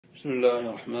بسم الله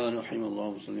الرحمن الرحيم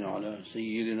اللهم صل على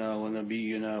سيدنا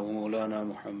ونبينا ومولانا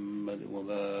محمد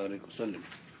وبارك وسلم.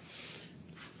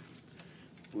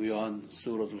 We are on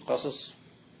Surah Al-Qasas,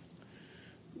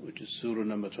 which is Surah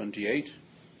number 28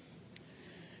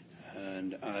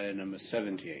 and ayah number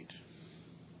 78.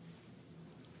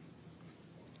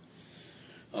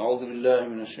 أعوذ بالله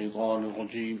من الشيطان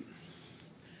الرجيم.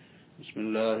 بسم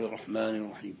الله الرحمن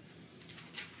الرحيم.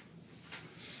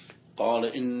 قال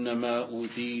إنما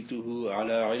أوتيته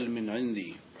على علم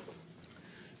عندي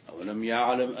أولم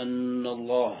يعلم أن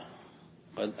الله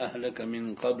قد أهلك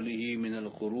من قبله من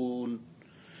القرون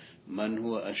من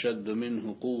هو أشد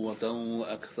منه قوة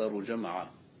وأكثر جمعا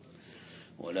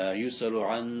ولا يسأل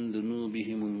عن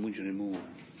ذنوبهم المجرمون.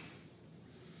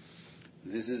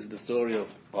 This is the story of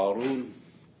Qaroun,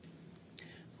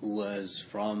 who was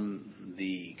from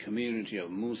the community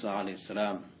of Musa alayhi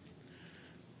salam.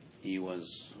 He was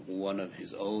one of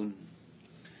his own.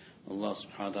 Allah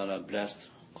subhanahu wa ta'ala blessed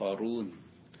Qaroun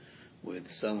with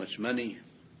so much money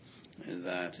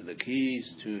that the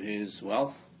keys to his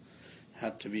wealth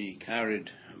had to be carried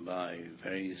by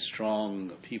very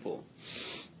strong people.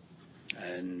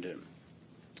 And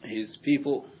his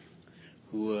people,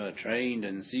 who were trained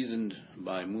and seasoned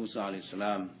by Musa alayhi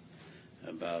salam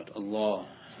about Allah,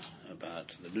 about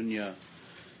the dunya,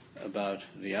 about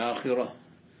the akhirah,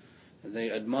 they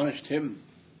admonished him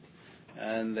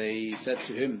and they said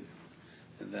to him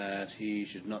that he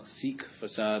should not seek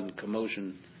fasad and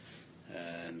commotion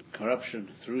and corruption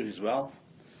through his wealth,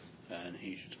 and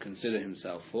he should consider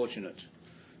himself fortunate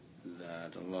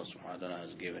that Allah subhanahu wa ta'ala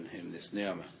has given him this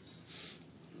ni'mah.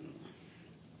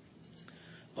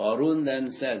 Qaroun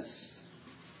then says,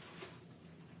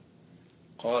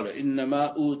 قال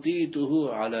إنما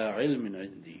أوتيته على علم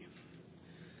عندي,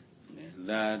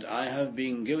 that I have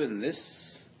been given this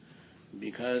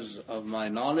because of my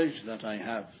knowledge that I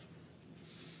have,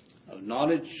 of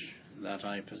knowledge that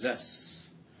I possess.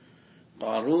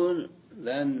 Qaroun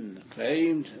then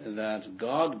claimed that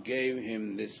God gave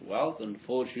him this wealth and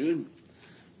fortune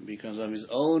because of his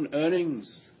own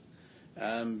earnings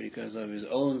and because of his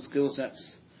own skill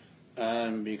sets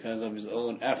and because of his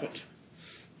own effort,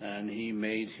 and he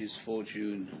made his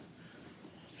fortune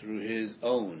through his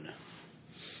own.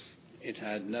 It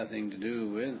had nothing to do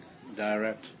with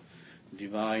direct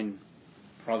divine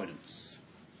providence.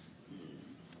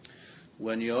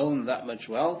 When you own that much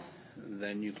wealth,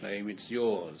 then you claim it's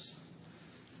yours.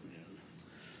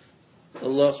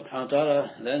 Allah subhanahu wa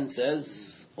ta'ala then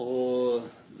says,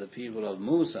 or the people of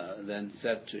Musa then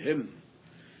said to him,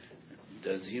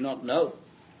 does he not know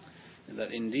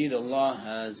that indeed Allah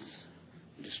has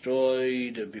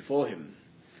destroyed before him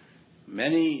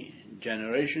many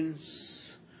generations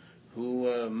who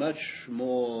were much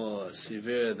more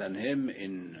severe than him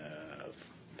in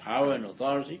power and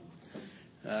authority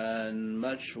and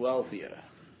much wealthier?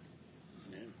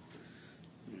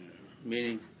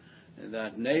 Meaning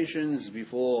that nations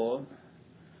before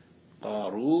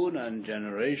Qaroun and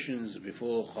generations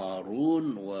before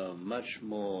Qaroun were much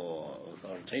more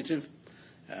authoritative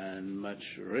and much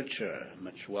richer,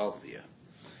 much wealthier.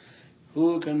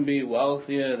 Who can be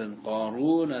wealthier than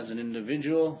Qaroun as an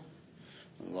individual?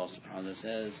 Allah subhanahu wa ta'ala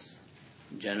says,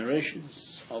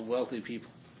 generations of wealthy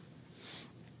people.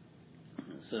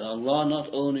 So Allah not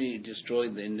only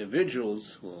destroyed the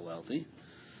individuals who were wealthy,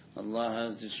 Allah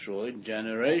has destroyed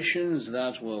generations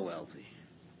that were wealthy.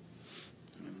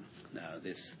 Now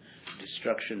this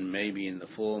destruction may be in the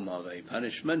form of a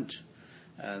punishment,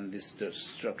 and this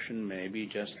destruction may be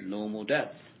just normal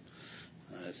death.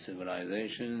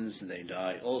 Civilizations, they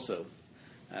die also,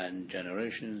 and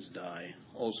generations die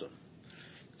also.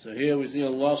 So here we see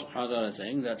Allah subhanahu wa ta'ala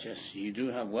saying that yes, you do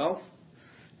have wealth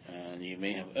and you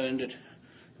may have earned it,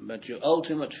 but your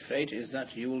ultimate fate is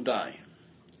that you will die.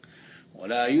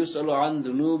 وَلَا يُسْأَلُ عَنْ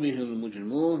ذُنُوبِهِ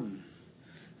الْمُجْرِمُونَ,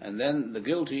 and then the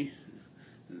guilty,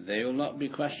 they will not be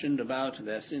questioned about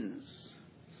their sins.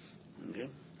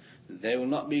 Okay? They will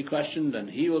not be questioned, and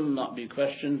he will not be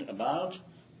questioned about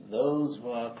those who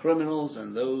are criminals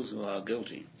and those who are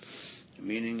guilty.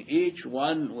 Meaning each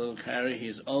one will carry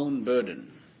his own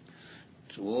burden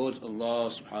towards Allah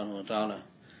subhanahu wa ta'ala.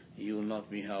 You will not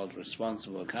be held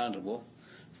responsible, accountable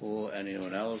for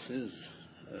anyone else's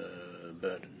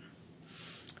burden.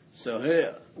 So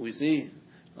here we see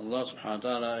Allah subhanahu wa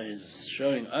ta'ala is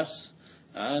showing us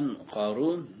and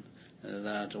Qaroun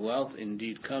that wealth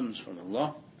indeed comes from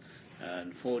Allah,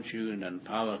 and fortune and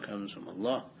power comes from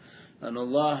Allah, and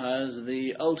Allah has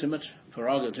the ultimate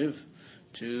prerogative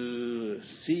to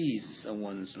seize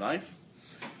someone's life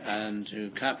and to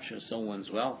capture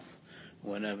someone's wealth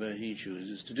whenever he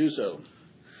chooses to do so.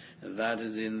 that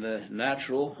is in the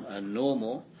natural and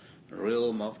normal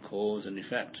realm of cause and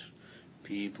effect.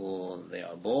 People, they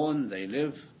are born, they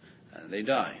live, and they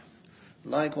die.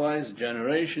 Likewise,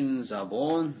 generations are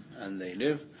born, and they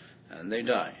live, and they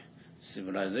die.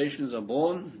 Civilizations are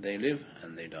born, they live,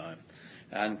 and they die.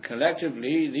 And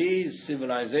collectively, these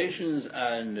civilizations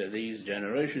and these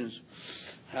generations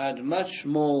had much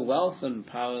more wealth and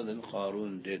power than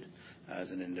Qaroun did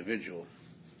as an individual.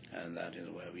 And that is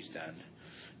where we stand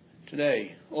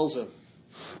today also.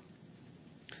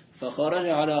 فَخَرَجَ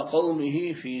عَلَى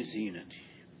قَوْمِهِ فِي زِينَتِهِ.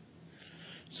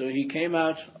 So he came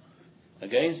out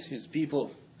against his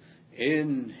people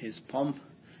in his pomp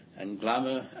and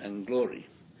glamour and glory.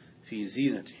 فِي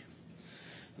زِينَتِهِ.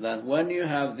 That when you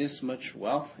have this much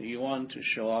wealth, you want to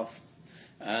show off,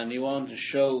 and you want to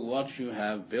show what you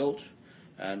have built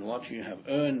and what you have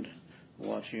earned,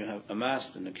 what you have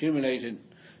amassed and accumulated,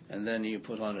 and then you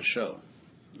put on a show.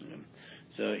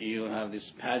 So you have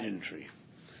this pageantry.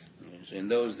 In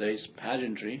those days,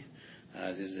 pageantry,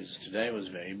 as it is today, was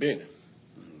very big.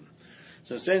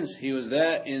 So since he was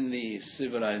there in the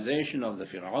civilization of the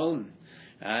Fir'aun,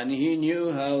 and he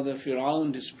knew how the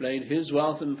Fir'aun displayed his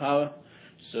wealth and power,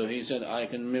 so he said, I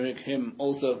can mimic him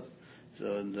also. So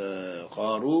the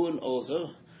Qaroun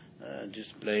also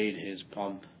displayed his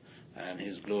pomp and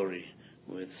his glory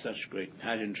with such great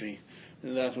pageantry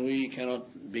that we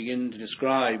cannot begin to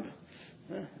describe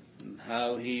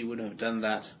how he would have done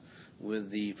that with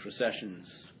the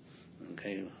processions,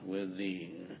 okay, with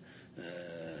the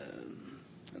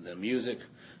music,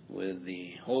 with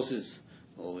the horses,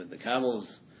 or with the camels,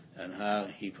 and how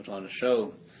he put on a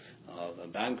show of a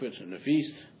banquet and a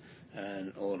feast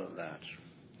and all of that.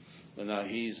 But now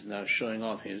he's now showing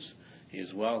off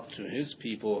his wealth to his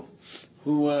people,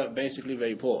 who were basically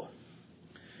very poor,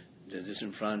 the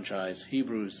disenfranchised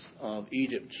Hebrews of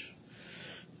Egypt,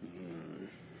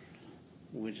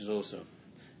 which is also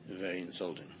very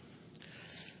insulting.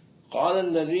 قال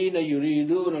الذين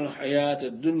يريدون الحياة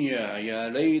الدنيا يا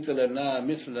ليت لنا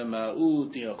مثل ما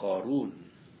أوتي قارون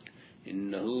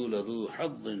إنه لذو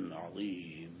حظ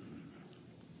عظيم.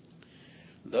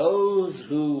 Those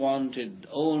who wanted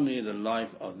only the life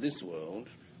of this world,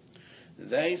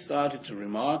 they started to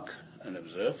remark and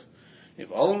observe, if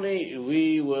only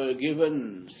we were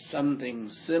given something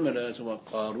similar to what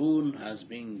Qaroun has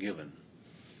been given.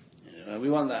 We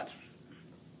want that.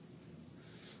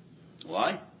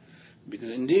 Why? Because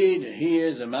indeed he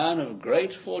is a man of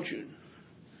great fortune.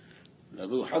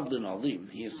 لذو حظ عظيم.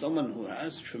 He is someone who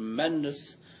has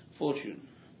tremendous fortune.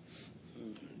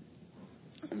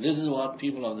 And this is what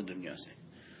people of the dunya say.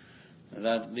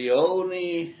 That the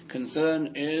only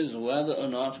concern is whether or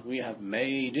not we have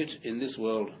made it in this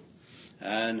world,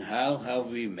 and how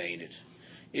have we made it.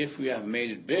 If we have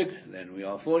made it big, then we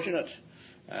are fortunate,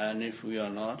 and if we are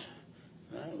not,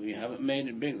 we haven't made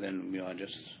it big, then we are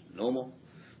just normal,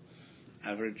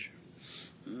 average,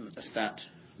 a stat.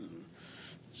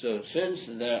 So since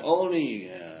their only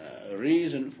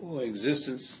reason for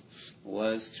existence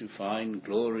was to find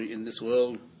glory in this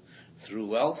world through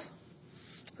wealth,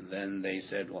 then they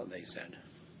said what they said,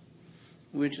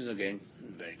 which is again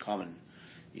very common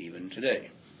even today.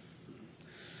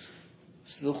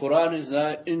 So the Quran is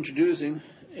now introducing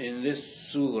in this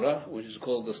surah, which is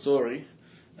called the story,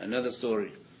 another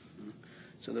story.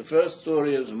 So the first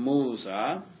story is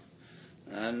Musa,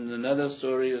 and another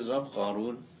story is of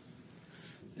Qaroun.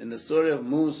 In the story of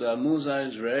Musa, Musa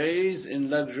is raised in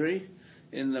luxury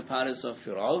in the palace of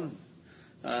Fir'aun,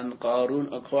 and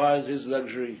Qaroun acquires his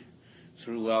luxury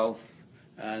through wealth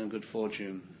and good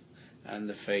fortune, and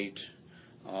the fate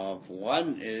of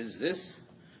one is this,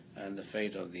 and the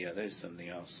fate of the other is something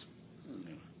else.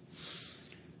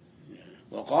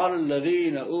 وقال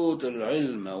الذين أوتوا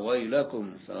العلم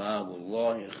ويلكم ثواب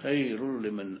الله خير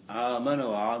لمن آمن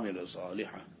وعمل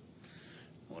صالحا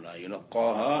ولا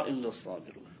يلقاها إلا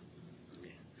الصابرون.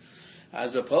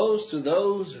 As opposed to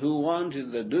those who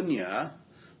wanted the dunya,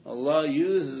 Allah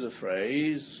uses a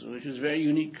phrase which is very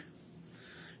unique.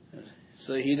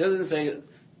 So He doesn't say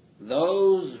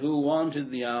those who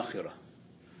wanted the akhirah.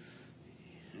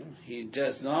 He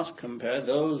does not compare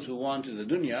those who wanted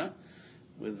the dunya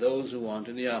with those who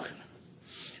wanted the akhirah.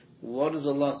 What does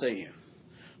Allah say here?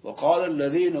 وَقَالَ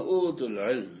الَّذِينَ أُوتُوا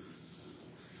الْعِلْمَ.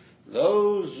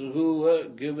 Those who were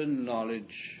given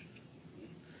knowledge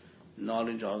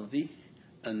of the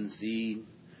unseen,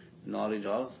 knowledge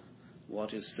of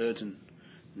what is certain,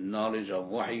 knowledge of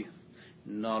wahi,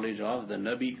 knowledge of the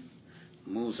nabi,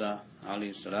 Musa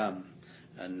alayhi salam,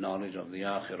 and knowledge of the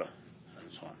akhirah,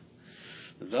 and so on.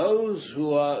 Those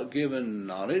who are given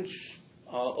knowledge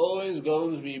are always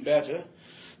going to be better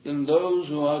than those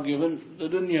who are given the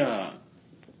dunya.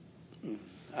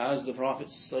 As the Prophet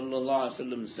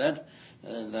ﷺ said,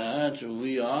 that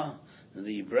we are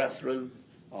the brethren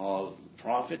of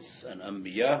prophets and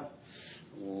anbiya.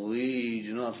 We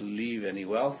do not leave any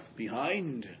wealth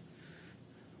behind.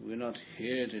 We're not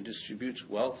here to distribute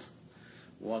wealth.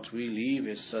 What we leave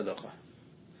is sadaqah.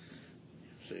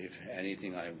 So if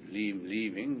anything I'm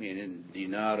leaving, meaning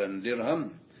dinar and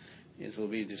dirham, it will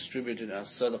be distributed as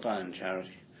sadaqah and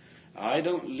charity. I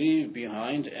don't leave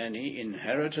behind any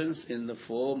inheritance in the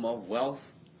form of wealth.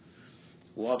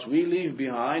 What we leave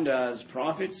behind as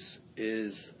prophets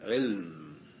is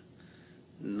ilm,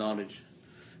 knowledge.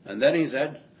 And then he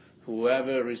said,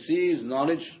 whoever receives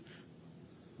knowledge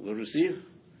will receive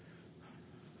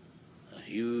a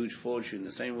huge fortune.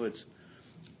 The same words,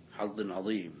 hazzun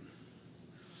azim.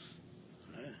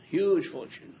 Huge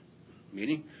fortune.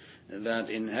 Meaning that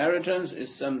inheritance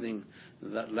is something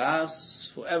that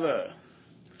lasts forever.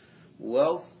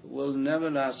 Wealth will never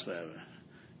last forever.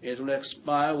 It will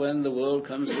expire when the world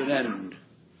comes to an end.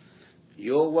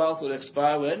 Your wealth will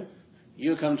expire when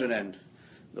you come to an end.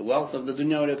 The wealth of the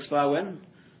dunya will expire when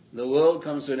the world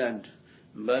comes to an end.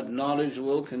 But knowledge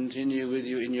will continue with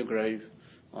you in your grave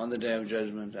on the day of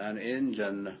judgment and in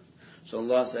Jannah. So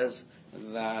Allah says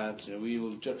that we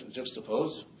will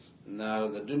juxtapose now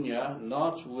the dunya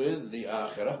not with the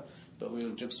akhirah, but we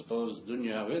will juxtapose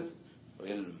dunya with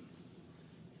ilm,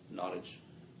 knowledge.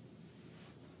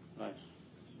 Right?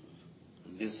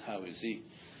 This is how we see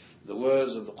the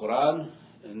words of the Quran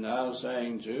now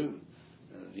saying to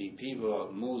the people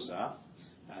of Musa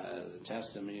as a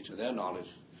testimony to their knowledge,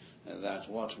 that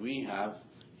what we have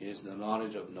is the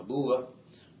knowledge of Nabuwah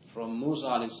from Musa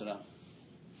alayhi salam.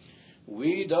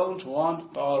 We don't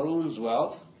want Qaroun's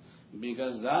wealth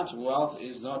because that wealth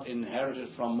is not inherited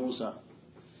from Musa.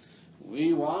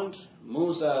 We want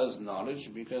Musa's knowledge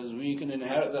because we can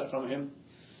inherit that from him.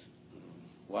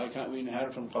 Why can't we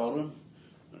inherit from Qaroun?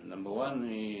 Number one,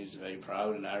 he is very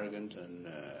proud and arrogant, and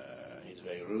he's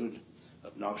very rude,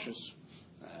 obnoxious,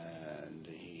 and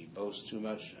he boasts too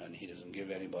much, and he doesn't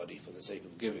give anybody for the sake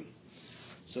of giving.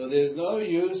 So there's no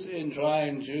use in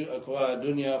trying to acquire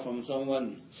dunya from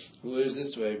someone who is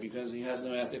this way, because he has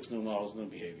no ethics, no morals, no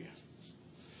behavior.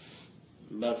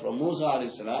 But from Musa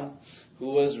alayhi salam, who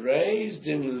was raised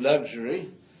in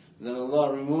luxury, then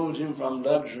Allah removed him from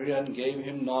luxury and gave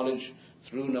him knowledge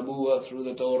through Nabuwah, through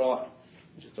the Torah,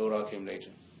 which the Torah came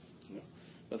later.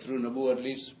 But through Nabuwah at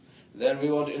least. Then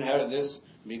we want to inherit this,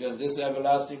 because this is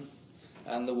everlasting,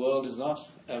 and the world is not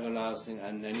everlasting,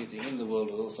 and anything in the world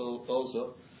is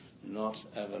also not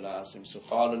everlasting. So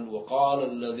وَقَالَ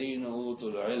الَّذِينَ أُوتُوا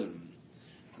الْعِلْمِ,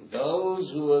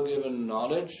 those who were given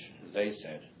knowledge, they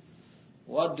said.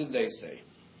 What did they say?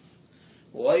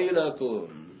 وَيْلَكُمْ,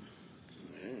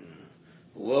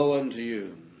 woe unto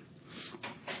you.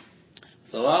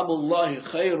 ثَوَابُ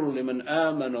اللَّهِ خَيْرٌ لِمَنْ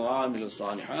آمَنَ وَعَمِلَ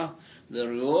صَالِحًا, the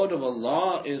reward of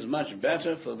Allah is much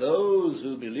better for those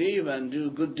who believe and do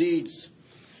good deeds.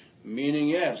 Meaning,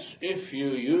 yes, if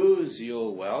you use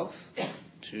your wealth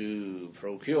to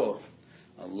procure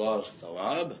Allah's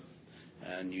thawab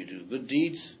and you do good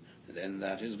deeds, then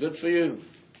that is good for you.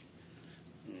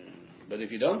 But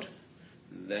if you don't,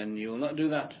 then you will not do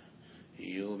that.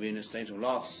 You will be in a state of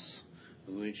loss,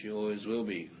 which you always will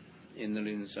be. إِنَّ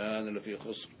الْإِنسَانَ لَفِي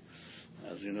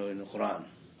خُسْرٍ, as you know in the Quran.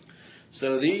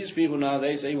 So these people now,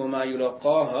 they say, وَمَا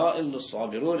يُلَقَّاهَا إِلَّا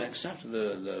الصَّابِرُونَ, except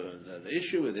the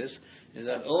issue with this is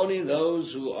that only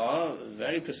those who are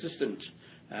very persistent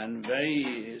and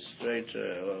very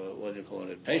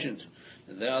patient,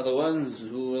 they are the ones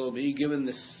who will be given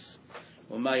this.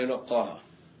 وَمَا يُلَقَّاهَا,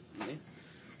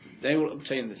 they will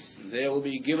obtain this. They will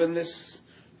be given this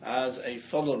as a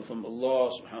fadl from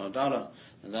Allah subhanahu wa ta'ala,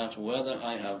 that whether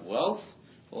I have wealth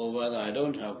or whether I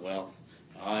don't have wealth,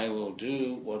 I will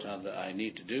do whatever I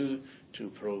need to do to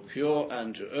procure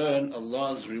and to earn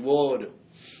Allah's reward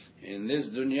in this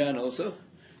dunya and also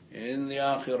in the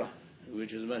akhirah,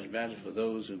 which is much better for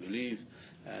those who believe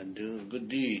and do good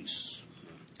deeds.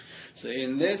 So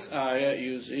in this ayah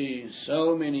you see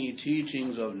so many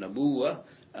teachings of Nabuwah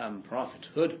and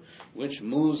prophethood which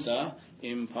Musa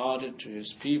imparted to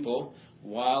his people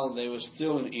while they were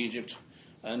still in Egypt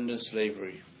under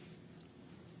slavery.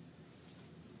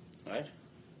 Right?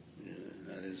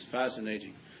 That is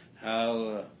fascinating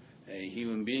how a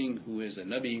human being who is a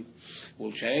nabi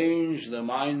will change the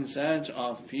mindset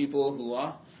of people who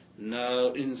are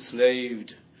now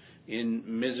enslaved in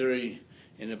misery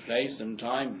in a place and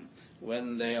time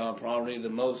when they are probably the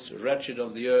most wretched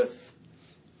of the earth,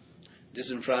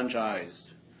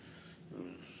 disenfranchised.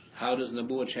 How does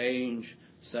Nabuwah change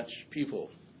such people?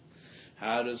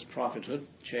 how does prophethood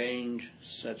change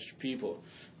such people?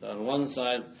 So on one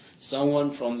side,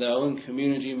 someone from their own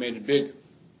community made it big.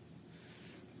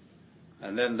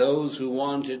 And then those who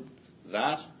wanted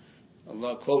that,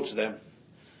 Allah quotes them.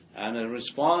 And a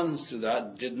response to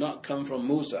that did not come from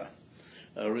Musa.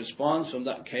 A response from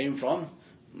that came from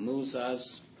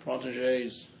Musa's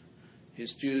protégés,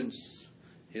 his students,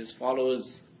 his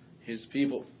followers, his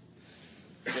people.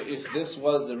 So if this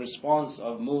was the response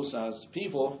of Musa's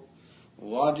people,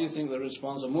 what do you think the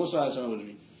response of Musa would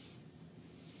be?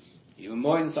 Even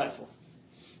more insightful,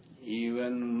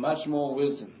 even much more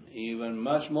wisdom, even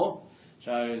much more,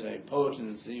 shall we say,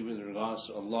 potency with regards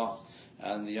to Allah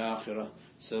and the Akhirah.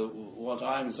 So what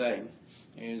I'm saying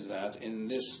is that in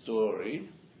this story,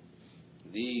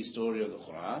 the story of the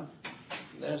Quran,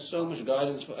 there's so much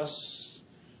guidance for us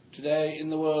today in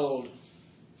the world,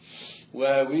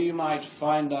 where we might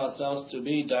find ourselves to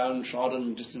be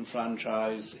downtrodden,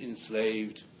 disenfranchised,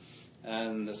 enslaved,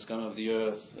 and the scum of the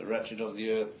earth, the wretched of the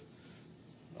earth,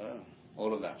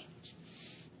 all of that.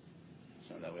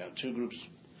 So now we have two groups.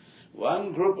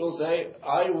 One group will say,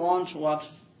 I want what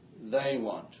they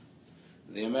want,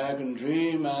 the American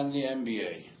dream and the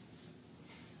MBA.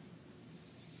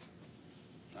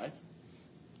 Right?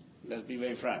 Let's be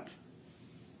very frank.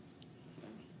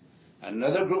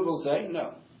 Another group will say,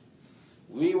 no,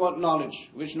 we want knowledge.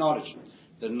 Which knowledge?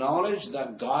 The knowledge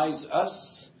that guides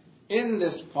us in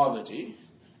this poverty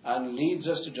and leads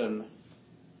us to Jannah.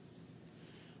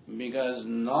 Because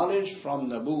knowledge from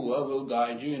Nabuwwah will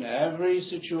guide you in every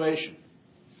situation,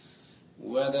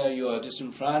 whether you are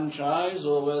disenfranchised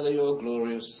or whether you are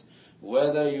glorious,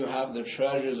 whether you have the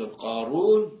treasures of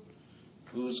Qaroun,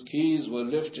 whose keys were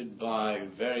lifted by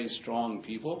very strong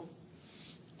people,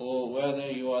 or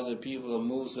whether you are the people of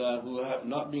Musa who have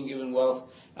not been given wealth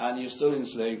and you're still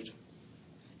enslaved,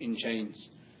 in chains,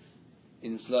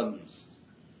 in slums.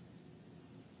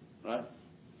 Right?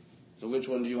 So which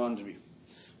one do you want to be?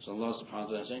 So Allah subhanahu wa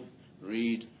ta'ala is saying,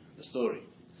 read the story.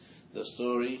 The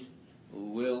story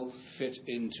will fit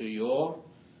into your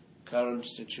current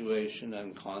situation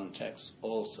and context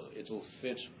also. It will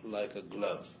fit like a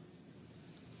glove.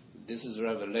 This is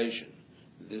revelation.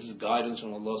 This is guidance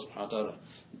from Allah subhanahu wa ta'ala.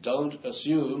 Don't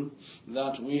assume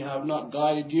that we have not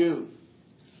guided you.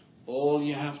 All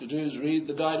you have to do is read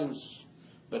the guidance.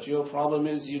 But your problem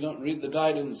is you don't read the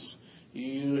guidance.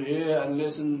 You hear and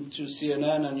listen to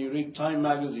CNN and you read Time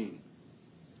magazine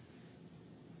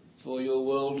for your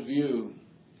world view.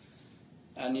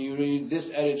 And you read this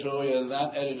editorial and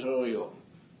that editorial,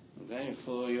 okay,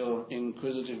 for your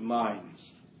inquisitive minds.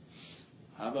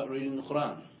 How about reading the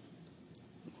Quran,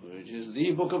 which is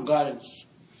the book of guidance?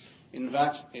 In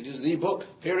fact, it is the book,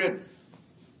 period.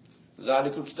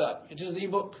 ذَلِكُ kitab. It is the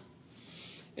book.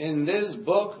 In this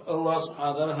book, Allah subhanahu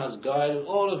wa ta'ala has guided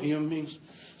all of human beings.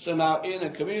 So now in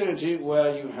a community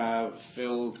where you have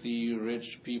filthy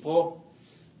rich people,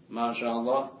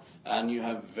 mashallah, and you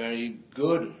have very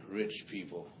good rich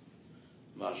people,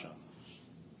 mashallah.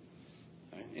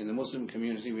 In the Muslim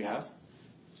community we have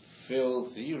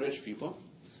filthy rich people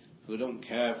who don't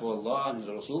care for Allah and His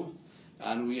Rasul,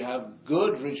 and we have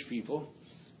good rich people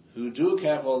who do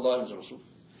care for Allah and His Rasul,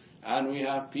 and we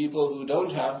have people who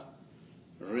don't have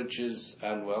riches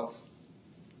and wealth.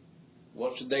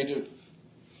 What should they do?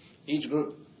 Each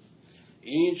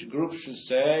group should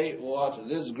say what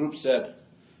this group said.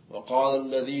 وَقَالَ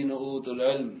الَّذِينَ أُوتُوا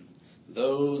الْعِلْمِ.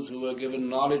 Those who were given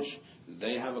knowledge,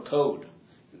 they have a code,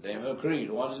 they have a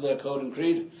creed. What is their code and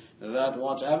creed? That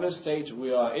whatever state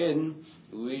we are in,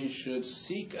 we should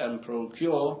seek and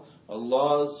procure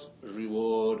Allah's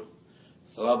reward,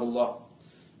 Thawabullah.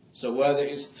 So whether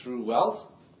it's through wealth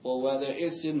or whether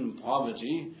it's in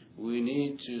poverty, we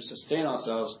need to sustain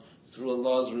ourselves through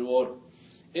Allah's reward.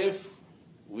 If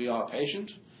we are patient,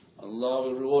 Allah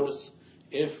will reward us.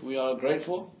 If we are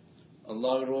grateful,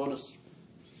 Allah will reward us.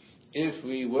 If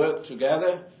we work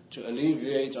together to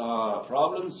alleviate our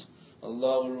problems,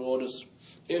 Allah will reward us.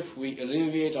 If we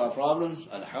alleviate our problems,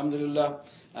 alhamdulillah,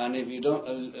 and if we don't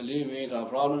alleviate our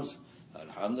problems,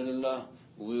 alhamdulillah,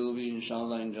 we'll be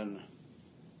inshallah in Jannah.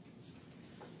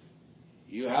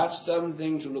 You have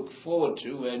something to look forward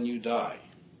to when you die.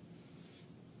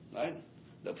 Right?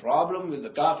 The problem with the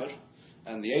kafir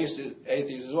and the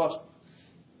atheist is what?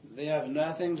 They have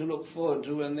nothing to look forward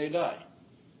to when they die.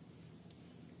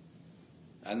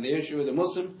 And the issue with the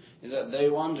Muslim is that they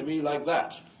want to be like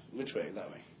that. Which way? That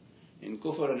way. In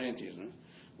kufr and atheism.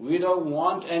 We don't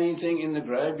want anything in the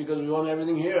grave because we want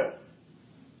everything here.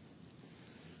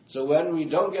 So when we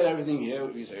don't get everything here,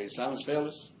 we say Islam has failed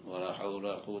us.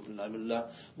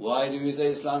 Why do we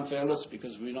say Islam failed us?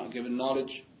 Because we're not given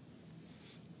knowledge.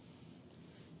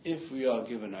 if we are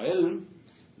given ilm,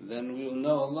 then we will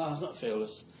know Allah has not failed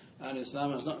us, and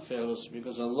Islam has not failed us,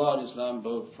 because Allah and Islam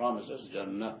both promise us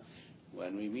Jannah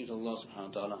when we meet Allah subhanahu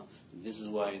wa ta'ala. This is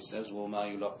why it says,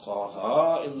 وَمَا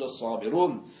يُلَقَّاهَا إِلَّا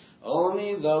الصَّابِرُونَ.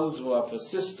 Only those who are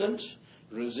persistent,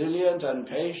 resilient and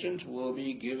patient will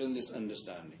be given this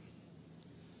understanding.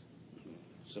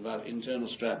 It's about internal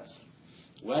strength.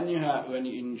 When you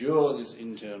endure this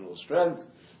internal strength,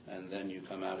 and then you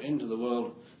come out into the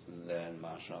world, then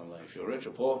mashallah, if you're rich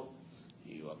or poor,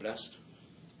 you are blessed.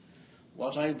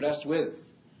 What are you blessed with?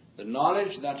 The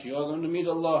knowledge that you are going to meet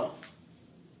Allah.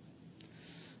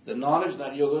 The knowledge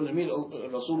that you're going to meet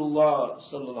Rasulullah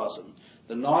sallallahu alaihi wasallam.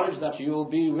 The knowledge that you will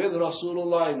be with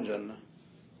Rasulullah in Jannah.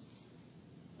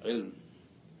 Ilm.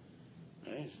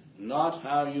 Right? Not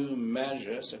how you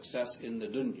measure success in the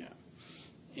dunya.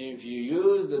 If you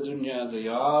use the dunya as a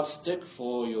yardstick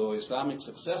for your Islamic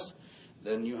success,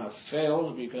 then you have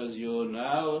failed, because you're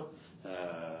now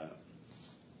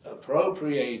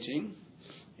appropriating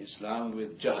Islam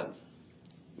with jahl,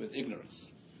 with ignorance.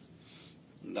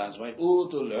 And that's why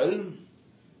utul ilm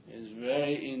is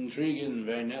very intriguing,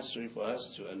 very necessary for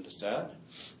us to understand,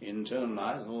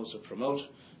 internalize, and also promote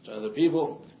to other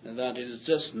people, and that it is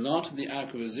just not the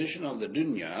acquisition of the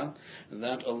dunya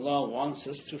that Allah wants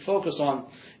us to focus on.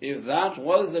 If that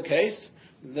was the case,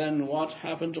 then what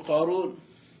happened to Qaroun?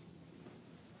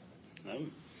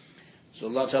 So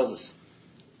Allah tells us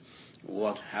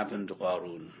what happened to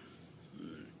Qaroun.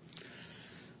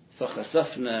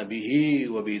 فَخَسَفْنَا بِهِ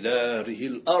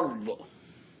وَبِدَارِهِ الْأَرْضِ.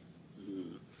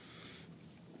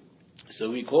 So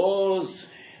we caused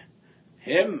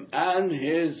him and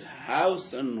his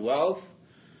house and wealth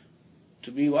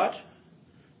to be what?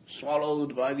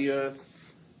 Swallowed by the earth.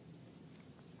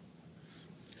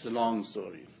 It's a long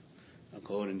story.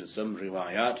 According to some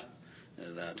riwayat,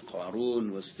 that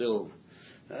Qaroun was still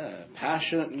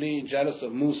passionately jealous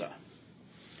of Musa.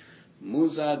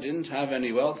 Musa didn't have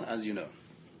any wealth, as you know.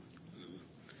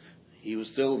 He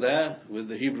was still there with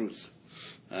the Hebrews.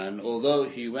 And although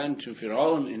he went to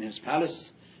Qaroun in his palace,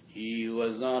 he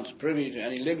was not privy to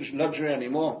any luxury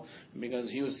anymore, because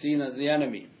he was seen as the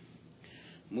enemy.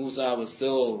 Musa was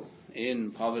still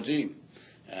in poverty,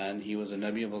 and he was a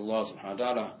nabi of Allah subhanahu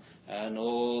wa ta'ala, and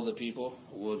all the people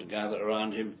would gather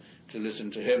around him to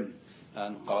listen to him,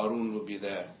 and Qaroun would be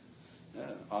there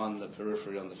on the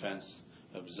periphery, on the fence,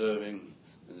 observing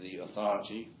the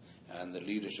authority and the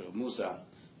leadership of Musa,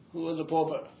 who was a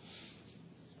pauper,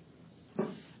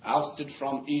 ousted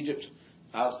from Egypt,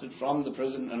 ousted from the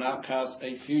prison, an outcast,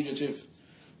 a fugitive,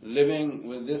 living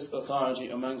with this authority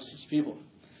amongst his people.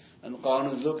 And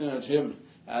Qaroun is looking at him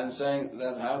and saying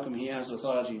that how come he has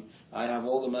authority? I have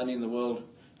all the money in the world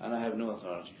and I have no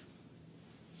authority.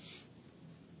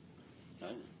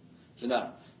 Right? So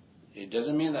now, it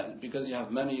doesn't mean that because you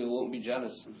have money you won't be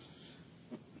jealous.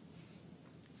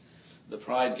 The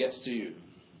pride gets to you.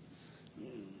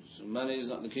 So money is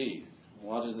not the key.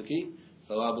 What is the key?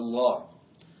 Thawabullah.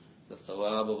 The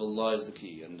thawab of Allah is the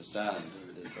key. Understand?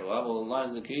 The thawab of Allah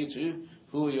is the key to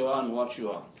who you are and what you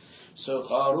are. So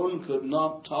Qaroun could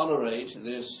not tolerate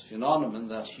this phenomenon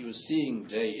that he was seeing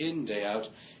day in, day out.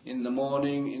 In the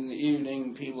morning, in the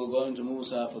evening, people going to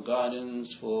Musa for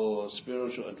guidance, for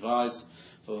spiritual advice,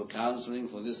 for counseling,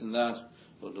 for this and that,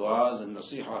 for du'as and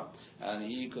nasiha. And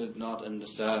he could not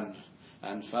understand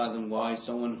and fathom why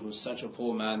someone who's such a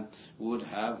poor man would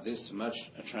have this much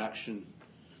attraction.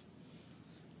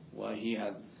 Why he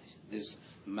had this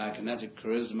magnetic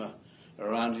charisma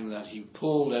around him that he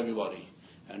pulled everybody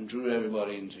and drew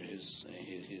everybody into his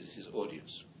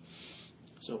audience.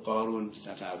 So Qaroun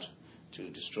set out to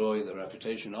destroy the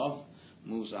reputation of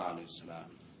Musa alayhi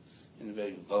salam in a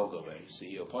very vulgar way. So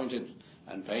he appointed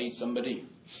and paid somebody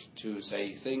to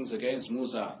say things against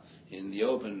Musa in the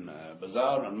open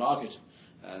bazaar and market,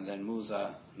 and then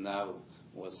Musa now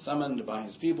was summoned by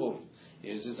his people.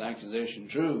 Is this accusation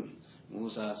true?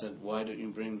 Musa said, why don't you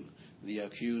bring the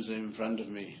accuser in front of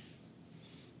me?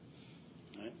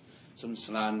 Right? Some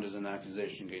slanders and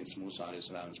accusation against Musa alayhi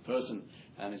salam's person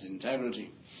and his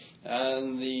integrity.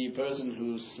 And the person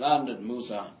who slandered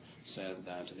Musa said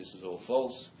that this is all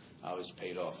false. I was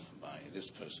paid off by this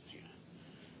person here.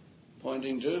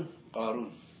 Pointing to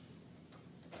Qaroun.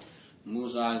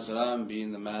 Musa alayhi salam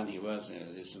being the man he was,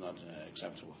 this is not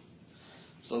acceptable.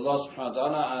 So Allah subhanahu wa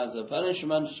ta'ala, as a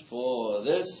punishment for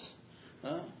this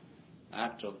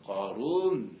act of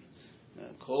Qaroun,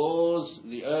 caused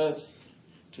the earth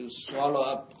to swallow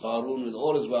up Qaroun with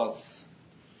all his wealth,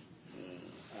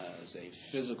 as a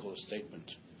physical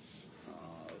statement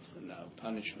of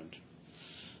punishment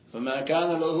فَمَا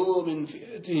كَانَ لَهُ مِنْ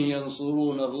فِئَةٍ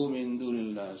يَنْصُرُونَهُ مِنْ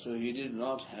دُونِ اللَّهِ. So he did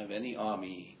not have any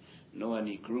army, no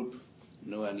any group,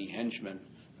 no any henchmen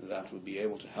that would be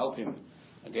able to help him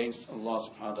against Allah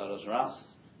subhanahu wa ta'ala's wrath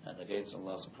and against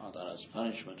Allah subhanahu wa ta'ala's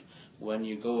punishment. When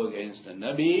you go against a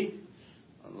nabi,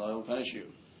 Allah will punish you,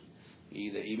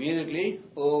 either immediately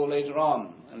or later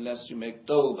on, unless you make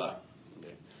tawbah.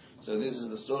 Okay. So this is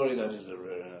the story that is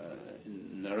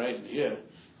narrated here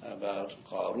about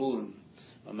Qaroun.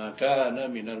 وَمَا كَانَ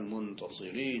مِنَ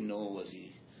الْمُنْتَصِرِينَ, nor was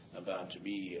he about to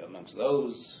be amongst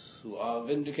those who are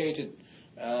vindicated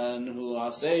and who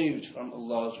are saved from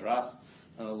Allah's wrath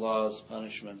and Allah's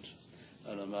punishment.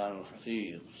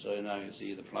 So now you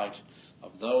see the plight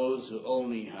of those who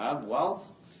only have wealth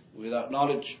without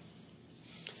knowledge.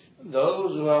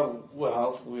 Those who have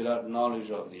wealth without knowledge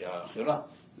of the akhirah,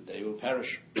 they will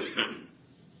perish.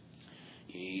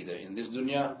 Either in this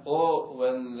dunya or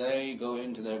when they go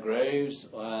into their graves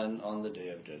and on the day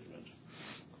of judgment.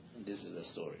 This is the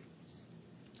story.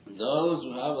 Those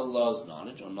who have Allah's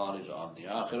knowledge, or knowledge of the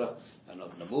akhirah and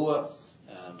of Nabuwah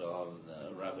and of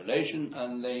the revelation,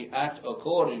 and they act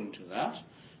according to that,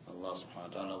 Allah subhanahu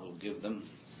wa ta'ala will give them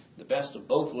the best of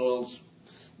both worlds.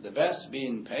 The best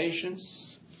being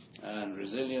patience and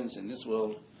resilience in this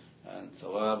world, and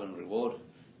thawab and reward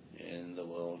in the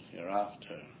world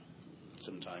hereafter.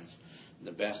 Sometimes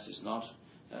the best is not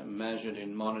measured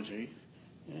in monetary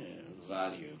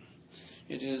value.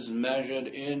 It is measured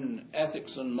in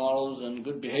ethics and morals and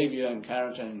good behavior and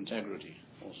character and integrity,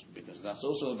 also, because that's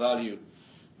also a value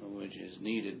which is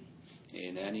needed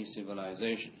in any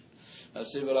civilization. A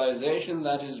civilization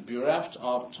that is bereft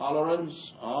of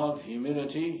tolerance, of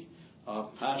humility,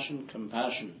 of passion,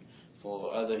 compassion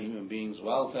for other human beings'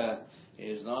 welfare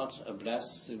is not a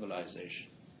blessed civilization.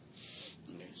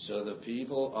 Okay. So the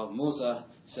people of Musa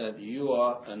said, you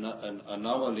are an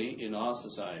anomaly in our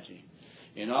society.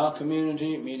 In our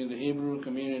community, meaning the Hebrew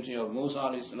community of Musa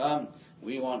alayhi salam,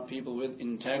 we want people with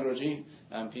integrity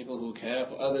and people who care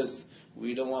for others.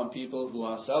 We don't want people who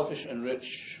are selfish and rich.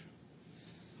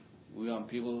 We want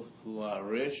people who are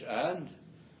rich and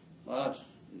what?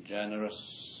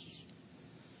 Generous.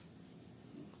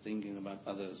 Thinking about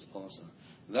others also.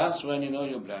 That's when you know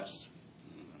you're blessed.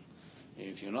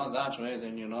 If you're not that way,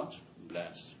 then you're not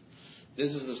blessed.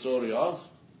 This is the story of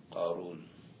Qaroun.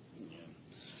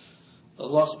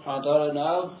 Allah subhanahu wa ta'ala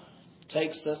now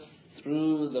takes us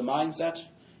through the mindset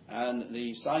and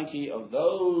the psyche of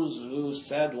those who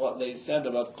said what they said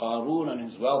about Qaroun and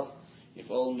his wealth. If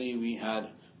only we had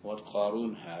what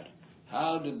Qaroun had.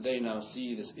 How did they now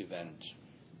see this event?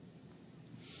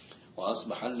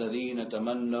 وَأَصْبَحَ الَّذِينَ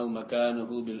تَمَنَّوْا مَكَانَهُ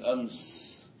بِالْأَمْسِ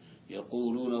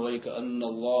يقولون ويكأن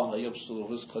الله يبسط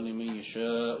الرزق لمن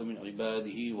يشاء من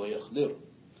عباده ويقدر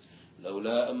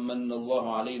لولا أمن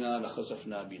الله علينا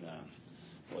لخسفنا بنا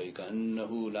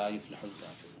ويكأنه لا يفلح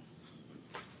الكافرون.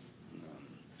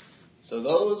 So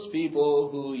those people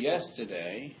who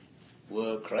yesterday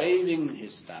were craving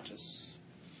his status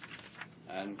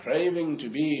and craving to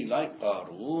be like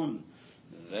Qaroun,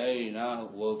 they now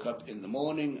woke up in the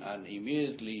morning and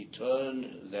immediately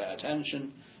turned their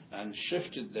attention and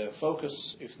shifted their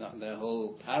focus, if not their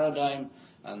whole paradigm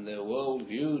and their world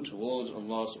view towards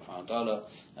Allah subhanahu wa ta'ala,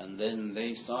 and then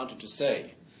they started to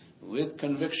say with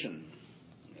conviction,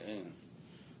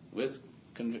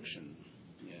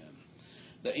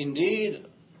 that indeed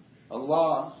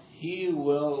Allah, He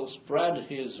will spread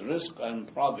His rizq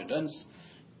and providence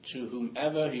to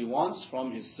whomever He wants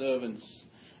from His servants,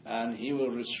 and He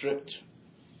will restrict,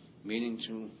 meaning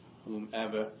to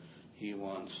whomever He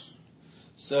wants.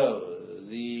 So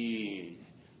the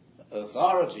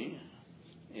authority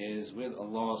is with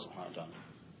Allah subhanahu wa ta'ala.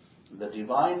 The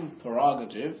divine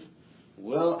prerogative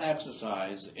will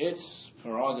exercise its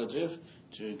prerogative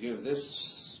to give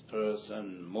this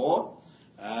person more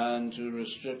and to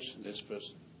restrict this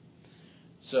person.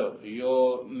 So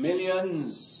your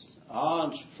millions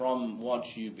aren't from what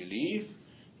you believe,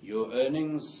 your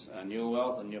earnings and your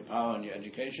wealth and your power and your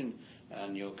education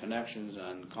and your connections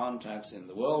and contacts in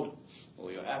the world,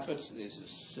 or your efforts. This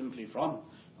is simply from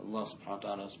Allah subhanahu wa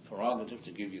ta'ala's prerogative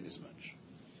to give you this much.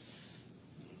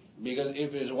 Because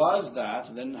if it was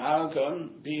that, then how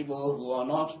come people who are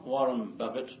not Warren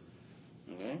Buffett,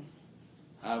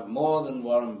 have more than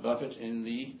Warren Buffett in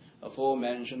the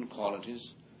aforementioned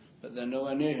qualities, but they're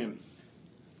nowhere near him?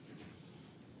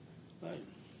 Right?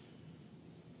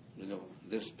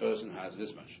 This person has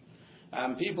this much.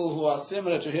 And people who are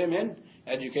similar to him in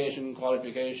education,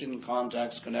 qualification,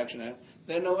 contacts, connection,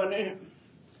 they're nowhere near him.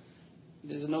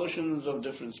 There's notions of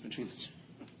difference between the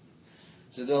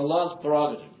two. So Allah's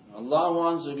prerogative. Allah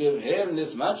wants to give him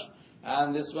this much,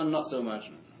 and this one not so much.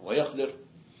 وَيَقْدِرُ.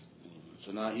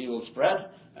 So now he will spread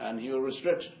and he will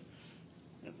restrict.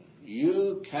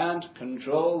 You can't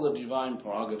control the divine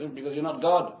prerogative because you're not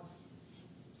God.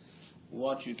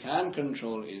 What you can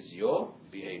control is your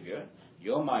behavior,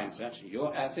 your mindset,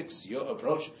 your ethics, your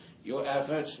approach, your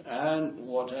effort, and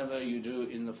whatever you do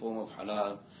in the form of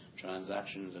halal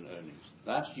transactions and earnings.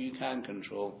 That you can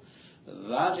control.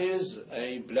 That is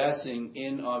a blessing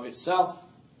in of itself.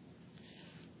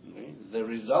 Okay? The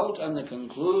result and the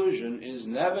conclusion is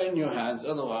never in your hands.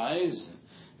 Otherwise,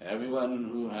 everyone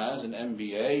who has an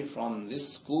MBA from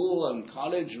this school and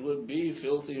college would be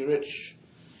filthy rich.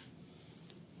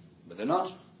 But they're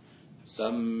not.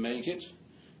 Some make it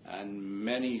and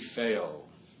many fail.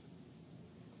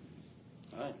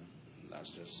 Right? That's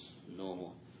just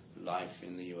normal life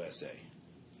in the USA.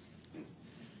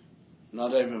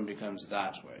 Not everyone becomes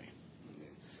that way.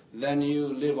 Then you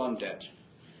live on debt,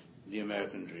 the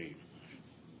American dream.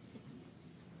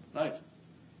 Right?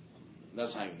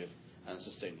 That's how you live and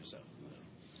sustain yourself.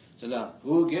 So now,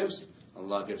 who gives?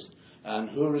 Allah gives. And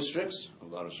who restricts?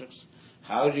 Allah restricts.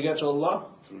 How do you get to Allah?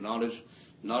 Through knowledge.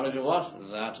 Knowledge of what?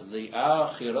 That the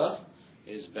akhirah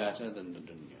is better than the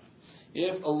dunya.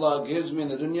 If Allah gives me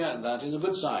the dunya, that is a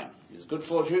good sign. It's good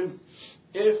fortune.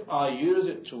 If I use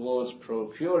it towards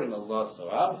procuring Allah's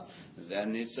thawab,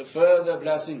 then it's a further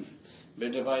blessing.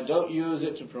 But if I don't use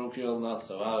it to procure Allah's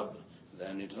thawab,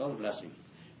 then it's not a blessing.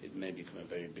 It may become a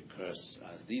very big curse,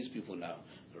 as these people now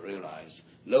realize.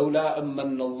 لَوْلَا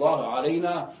أَمَّنَّ اللَّهُ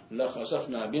عَلَيْنَا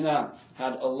لَخَسَفْنَا بِنَا.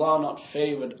 Had Allah not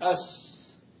favored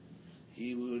us,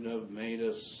 He would have made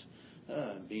us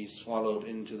be swallowed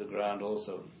into the ground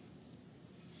also.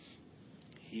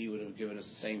 He would have given us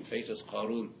the same fate as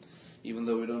Qaroun, even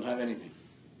though we don't have anything.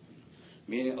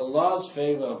 Meaning Allah's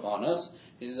favor upon us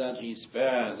is that He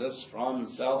spares us from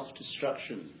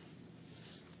self-destruction.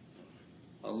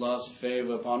 Allah's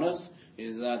favor upon us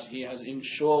is that He has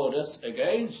insured us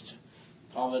against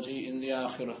poverty in the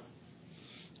akhirah.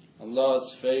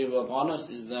 Allah's favor upon us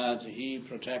is that He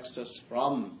protects us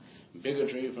from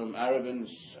bigotry, from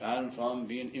arrogance, and from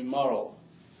being immoral.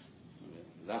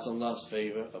 That's Allah's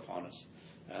favor upon us.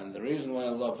 And the reason why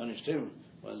Allah punished him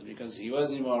was because he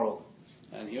was immoral,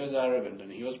 and he was arrogant,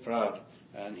 and he was proud,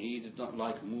 and he did not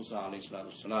like Musa alayhi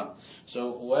salam.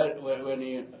 So when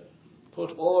you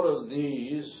put all of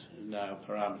these now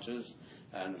parameters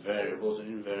and variables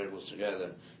and invariables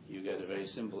together, you get a very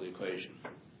simple equation.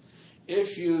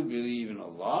 If you believe in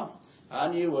Allah,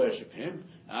 and you worship Him,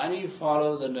 and you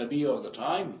follow the nabi of the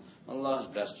time, Allah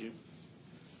has blessed you.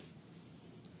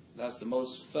 That's the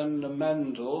most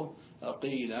fundamental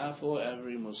aqeedah for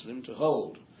every Muslim to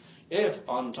hold. If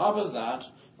on top of that,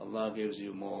 Allah gives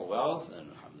you more wealth, then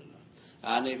alhamdulillah.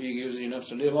 And if He gives you enough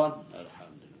to live on,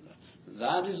 alhamdulillah.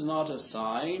 That is not a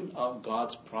sign of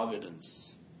God's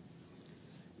providence.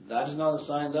 That is not a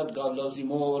sign that God loves you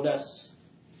more or less.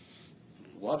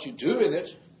 What you do with it,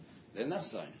 then that's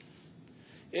a sign.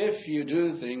 If you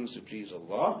do things to please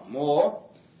Allah more,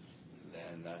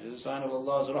 then that is a sign of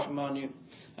Allah's rahmah on you.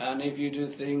 And if you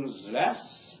do things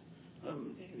less,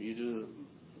 you do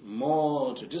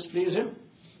more to displease Him,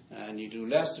 and you do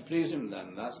less to please Him,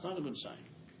 then that's not a good sign.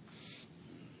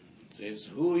 It's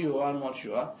who you are and what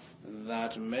you are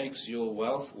that makes your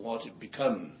wealth what it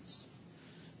becomes.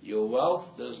 Your wealth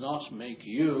does not make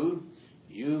you,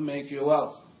 you make your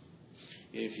wealth.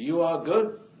 If you are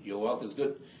good, your wealth is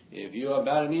good. If you are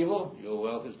bad and evil, your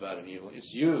wealth is bad and evil. It's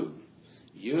you.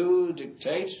 You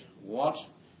dictate what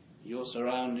your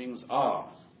surroundings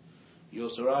are. Your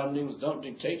surroundings don't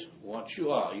dictate what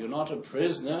you are. You're not a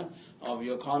prisoner of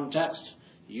your context.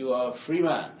 You are a free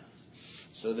man.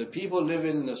 So the people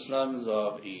living in the slums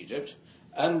of Egypt,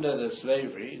 under the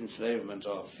enslavement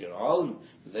of Qaroun,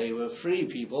 they were free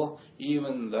people,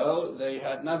 even though they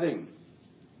had nothing.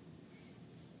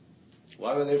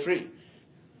 Why were they free?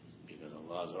 Because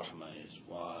Allah's rahmah is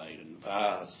wide and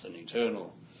vast and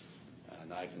eternal.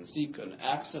 And I can seek and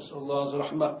access Allah's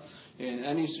rahmah in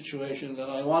any situation that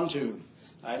I want to.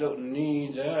 I don't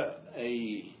need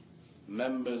a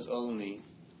members only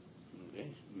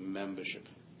membership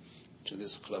to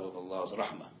this club of Allah's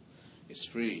rahmah. It's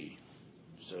free.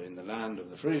 So in the land of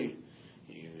the free,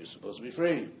 you're supposed to be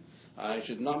free. I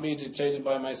should not be dictated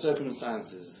by my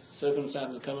circumstances.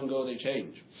 Circumstances come and go, they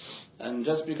change. And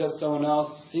just because someone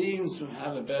else seems to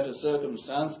have a better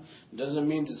circumstance doesn't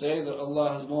mean to say that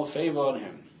Allah has more favor on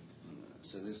him.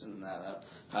 So this is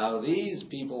how these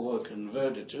people were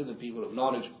converted to the people of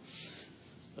knowledge.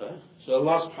 So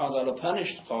Allah subhanahu wa ta'ala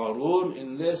punished Qaroun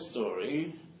in this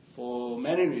story for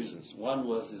many reasons. One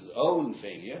was his own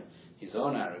failure, his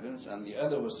own arrogance, and the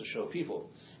other was to show people,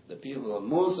 the people of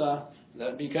Musa,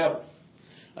 that be careful.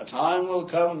 A time will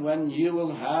come when you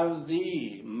will have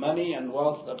the money and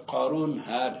wealth that Qaroun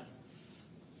had.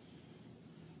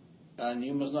 And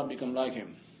you must not become like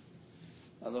him.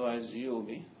 Otherwise you will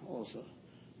be also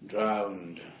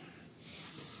drowned,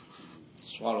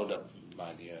 swallowed up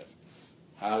by the earth.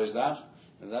 How is that?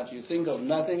 That you think of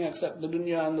nothing except the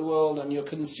dunya and the world, and you're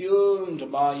consumed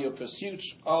by your pursuit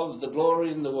of the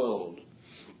glory in the world.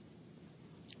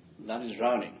 That is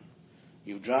drowning.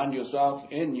 You've drowned yourself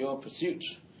in your pursuit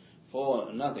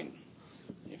for nothing.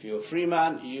 If you're a free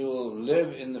man, you will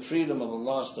live in the freedom of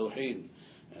Allah's tawheed.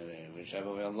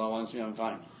 Whichever way Allah wants me, I'm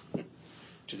fine.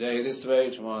 Today this way,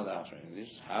 tomorrow that way. This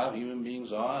is how human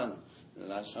beings are, and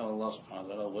that's how Allah subhanahu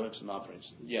wa ta'ala works and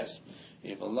operates. Yes,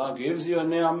 if Allah gives you a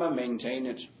ni'mah, maintain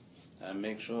it, and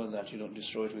make sure that you don't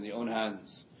destroy it with your own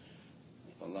hands.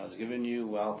 If Allah has given you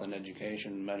wealth and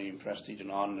education, money and prestige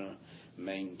and honor,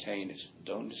 maintain it.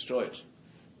 Don't destroy it,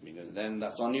 because then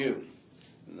that's on you.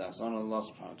 That's on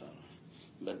Allah subhanahu wa ta'ala.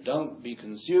 But don't be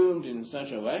consumed in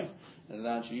such a way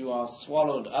that you are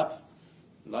swallowed up,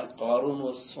 like Qaroun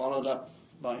was swallowed up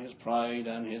by his pride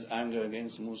and his anger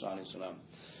against Musa alayhi salam.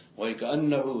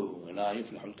 وَيْكَأَنَّهُ لَا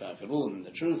يُفْلِحُ الْكَافِرُونَ.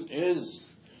 The truth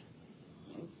is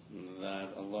that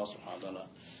Allah subhanahu wa ta'ala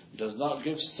does not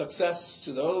give success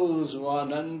to those who are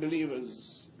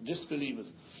non-believers, disbelievers.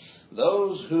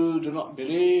 Those who do not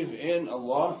believe in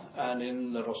Allah and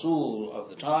in the Rasul of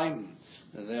the time,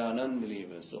 they are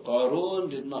non-believers. So Qaroun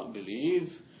did not believe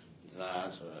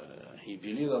that he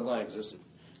believed Allah existed,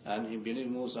 and he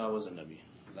believed Musa was a nabi.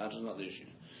 That is not the issue.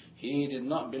 He did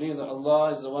not believe that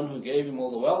Allah is the one who gave him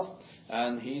all the wealth,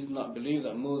 and he did not believe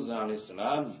that Musa alayhi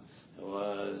salam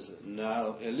was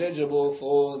now eligible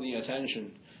for the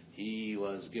attention he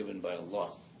was given by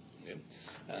Allah. Okay?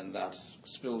 And that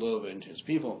spilled over into his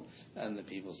people, and the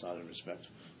people started to respect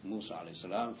Musa alayhi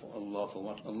salam for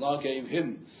what Allah gave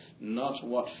him, not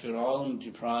what Firaun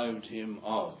deprived him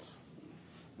of.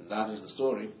 That is the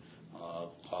story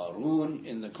of Qaroun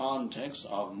in the context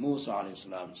of Musa alayhi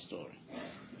salam's story.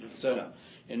 So now,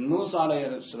 in Musa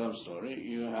alayhi salam's story,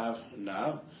 you have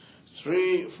now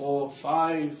 3, 4,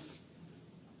 5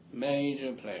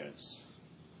 major players,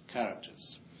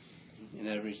 characters. In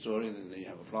every story, you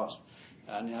have a plot,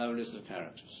 and you have a list of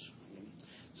characters.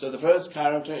 So the first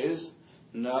character is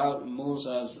now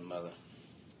Musa's mother.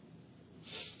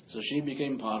 So she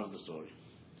became part of the story.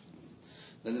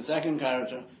 Then the second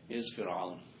character is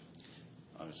Firaun,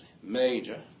 obviously,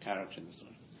 major character in the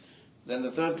story. Then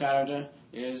the third character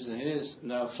is his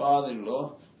now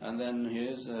father-in-law, and then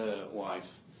his wife.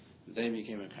 They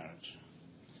became a character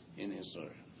in his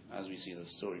story, as we see the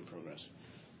story progress.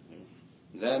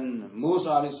 Then Musa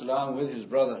alayhi salam with his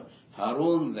brother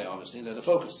Haroun, they're the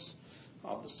focus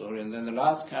of the story. And then the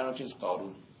last character is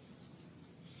Qaroun.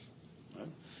 Right?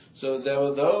 So there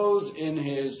were those in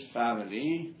his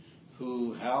family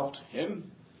who helped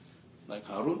him, like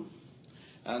Haroun,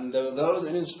 and there were those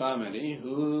in his family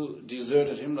who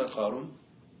deserted him, like Qaroun,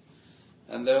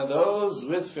 and there were those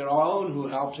with Firaun who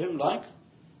helped him, like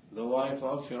the wife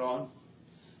of Firaun,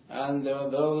 and there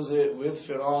were those with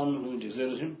Firaun who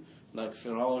deserted him, like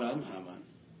Firaun and Haman.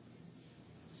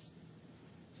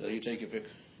 So you take your pick.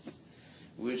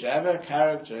 Whichever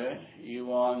character you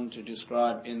want to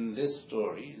describe in this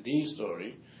story, the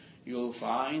story, you'll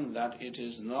find that it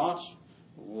is not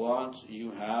what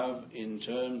you have in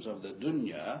terms of the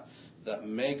dunya that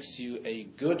makes you a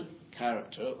good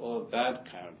character or a bad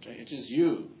character. It is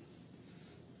you.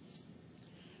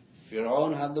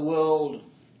 Firaun had the world,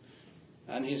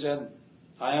 and he said,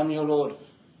 I am your Lord.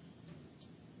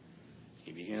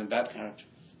 He became a bad character.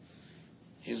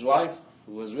 His wife,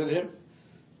 who was with him,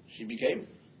 she became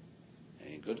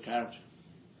a good character.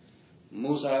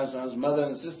 Musa's mother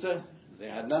and sister, they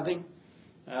had nothing,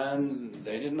 and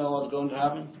they didn't know what was going to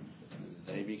happen.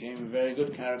 They became very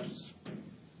good characters.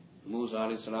 Musa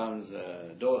alayhi salam's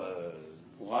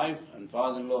wife and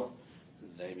father-in-law,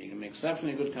 they became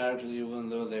exceptionally good characters, even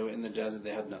though they were in the desert,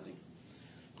 they had nothing.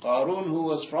 Qaroun, who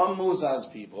was from Musa's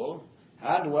people,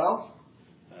 had wealth,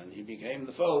 and he became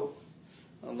the foe.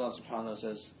 Allah subhanahu wa ta'ala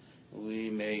says, we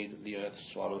made the earth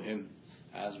swallow him,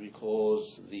 as we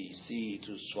caused the sea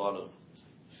to swallow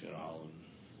Firaun.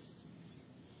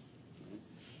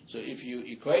 So if you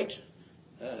equate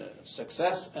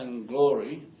success and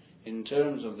glory in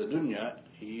terms of the dunya,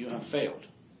 you have failed.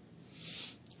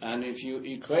 And if you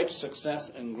equate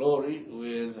success and glory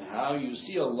with how you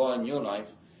see Allah in your life,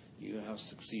 you have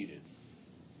succeeded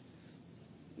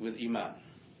with Iman.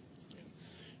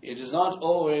 It is not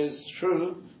always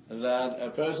true that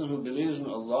a person who believes in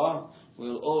Allah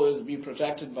will always be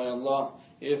protected by Allah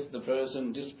if the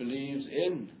person disbelieves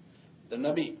in the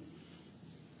Nabi.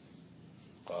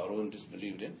 Qaroun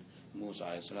disbelieved in Musa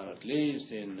alayhi salam, at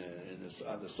least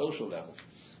at the social level,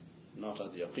 not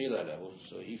at the aqidah level,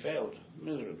 so he failed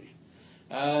miserably.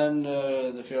 And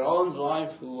the Pharaoh's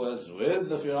wife, who was with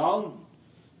the Pharaoh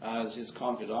as his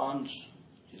confidant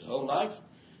his whole life,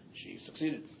 she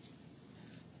succeeded.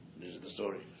 This is the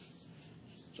story.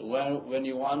 So when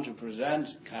you want to present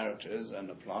characters and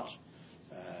a plot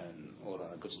and all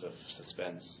that good stuff,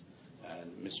 suspense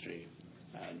and mystery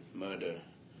and murder,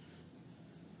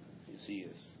 you see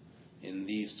this in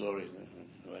these stories.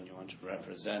 When you want to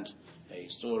represent a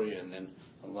story, and then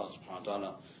Allah subhanahu wa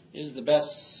ta'ala is the best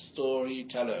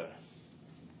storyteller.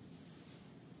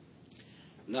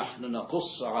 نَحْنُ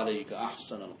نَقُصُّ عَلَيْكَ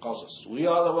أَحْسَنَ الْقَصَصِ. We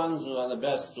are the ones who are the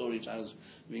best storytellers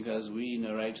because we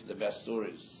narrate the best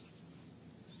stories.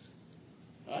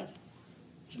 Right?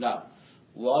 Now,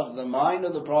 what the mind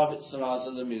of the Prophet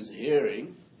ﷺ is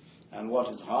hearing and what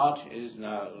his heart is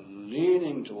now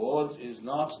leaning towards is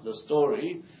not the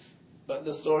story, but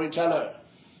the storyteller.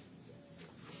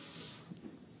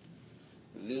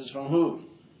 This is from who?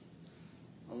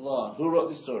 Allah. Who wrote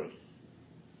this story?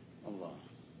 Allah.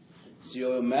 So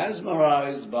you're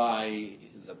mesmerized by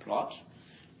the plot,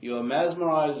 you're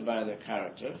mesmerized by the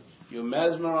character, you're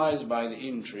mesmerized by the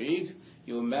intrigue,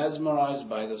 you're mesmerized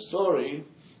by the story,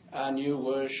 and you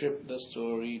worship the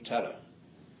storyteller.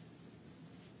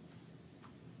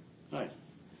 Right.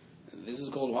 This is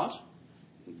called what?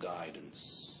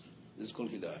 Guidance. This is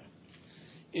called hidayah.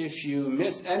 If you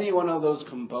miss any one of those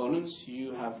components,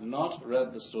 you have not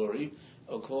read the story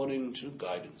according to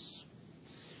guidance.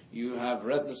 You have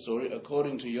read the story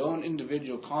according to your own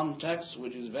individual context,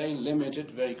 which is very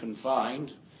limited, very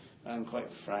confined, and quite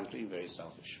frankly, very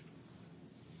selfish.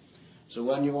 So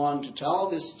when you want to tell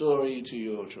this story to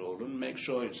your children, make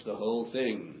sure it's the whole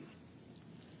thing.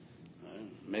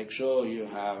 Make sure you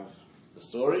have the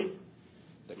story,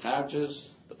 the characters,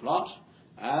 the plot,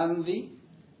 and the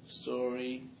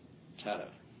storyteller.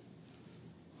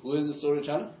 Who is the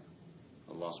storyteller?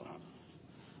 Allah subhanahu wa ta'ala.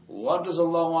 What does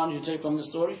Allah want you to take from the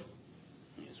story?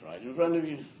 It's right in front of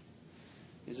you.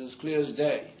 It's as clear as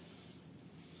day.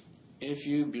 If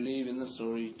you believe in the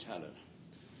storyteller.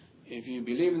 If you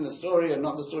believe in the story and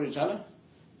not the storyteller,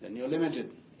 then you're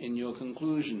limited in your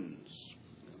conclusions.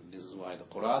 This is why the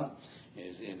Quran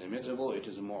is inimitable. It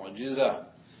is a mu'jiza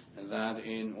that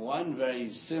in one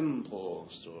very simple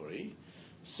story,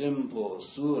 simple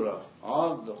surah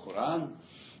of the Quran,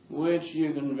 which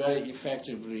you can very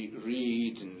effectively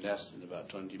read in less than about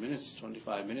 20 minutes,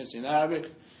 25 minutes in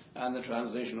Arabic, and the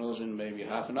translation also in maybe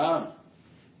half an hour,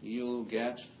 you'll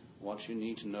get what you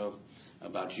need to know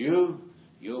about you,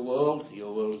 your world,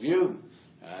 your worldview,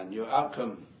 and your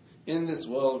outcome in this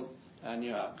world, and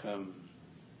your outcome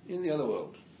in the other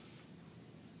world.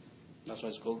 That's why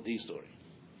it's called the story,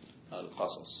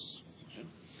 Al-Qasas. Okay?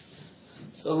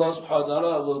 So Allah subhanahu wa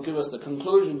ta'ala will give us the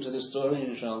conclusion to this story,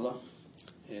 inshallah,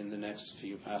 in the next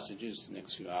few passages,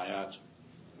 next few ayat,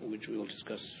 which we will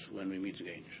discuss when we meet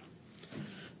again.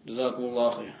 جزاكم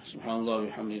الله خير. سبحان الله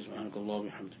وبحمده سبحانك الله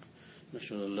وبحمدك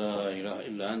نشهد أن لا إله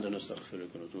إلا أنت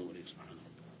نستغفرك ونتوب إليك. سبحان الله.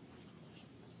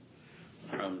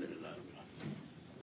 الحمد لله.